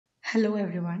Hello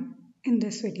everyone. In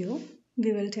this video,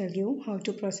 we will tell you how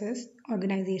to process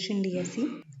organization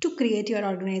DSC. To create your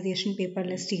organization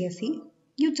paperless DSC,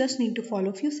 you just need to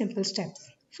follow a few simple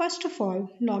steps. First of all,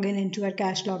 log in into your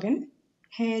cash login.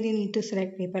 Here you need to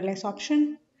select paperless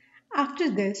option. After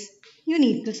this, you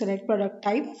need to select product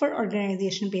type for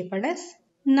organization paperless.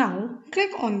 Now,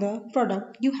 click on the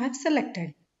product you have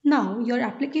selected. Now, your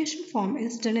application form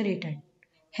is generated.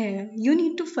 Here, you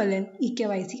need to fill in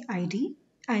eKYC ID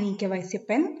and eKYC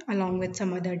PIN along with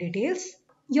some other details.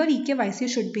 Your eKYC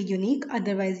should be unique,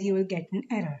 otherwise you will get an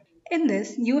error. In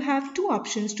this, you have two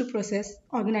options to process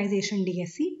organization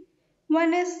DSC.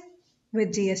 One is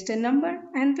with GSTN number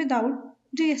and without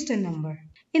GSTN number.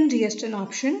 In GSTN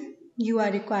option, you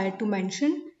are required to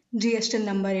mention GSTN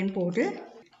number in portal.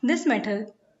 This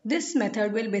method this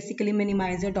method will basically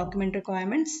minimize your document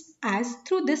requirements, as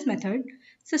through this method,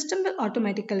 system will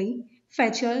automatically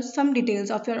fetch some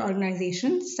details of your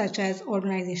organization such as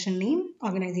organization name,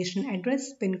 organization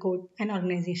address, PIN code and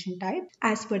organization type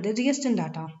as per the GSTN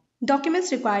data.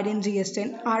 Documents required in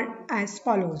GSTN are as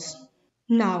follows.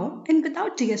 Now, in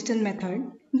without GSTN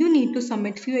method, you need to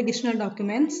submit few additional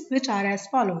documents which are as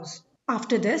follows.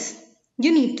 After this,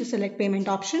 you need to select payment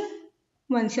option.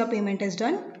 Once your payment is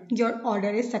done, your order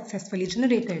is successfully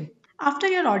generated. After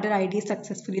your order ID is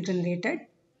successfully generated,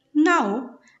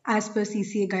 now, as per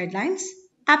CCA guidelines,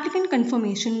 applicant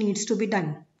confirmation needs to be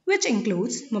done, which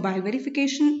includes mobile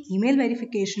verification, email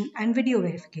verification, and video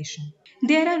verification.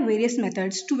 There are various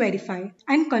methods to verify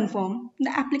and confirm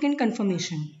the applicant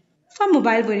confirmation. For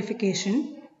mobile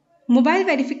verification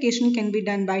can be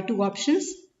done by two options,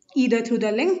 either through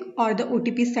the link or the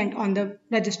OTP sent on the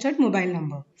registered mobile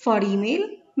number. For email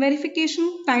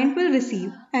verification, client will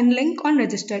receive a link on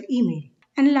registered email.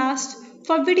 And last,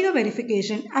 for video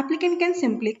verification, applicant can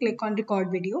simply click on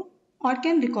record video or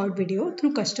can record video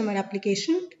through customer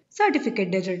application,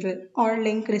 certificate digital or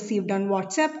link received on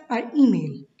WhatsApp or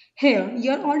email. Here,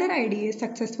 your order ID is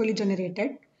successfully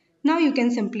generated. Now you can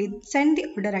simply send the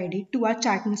order ID to our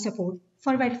chat and support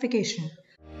for verification.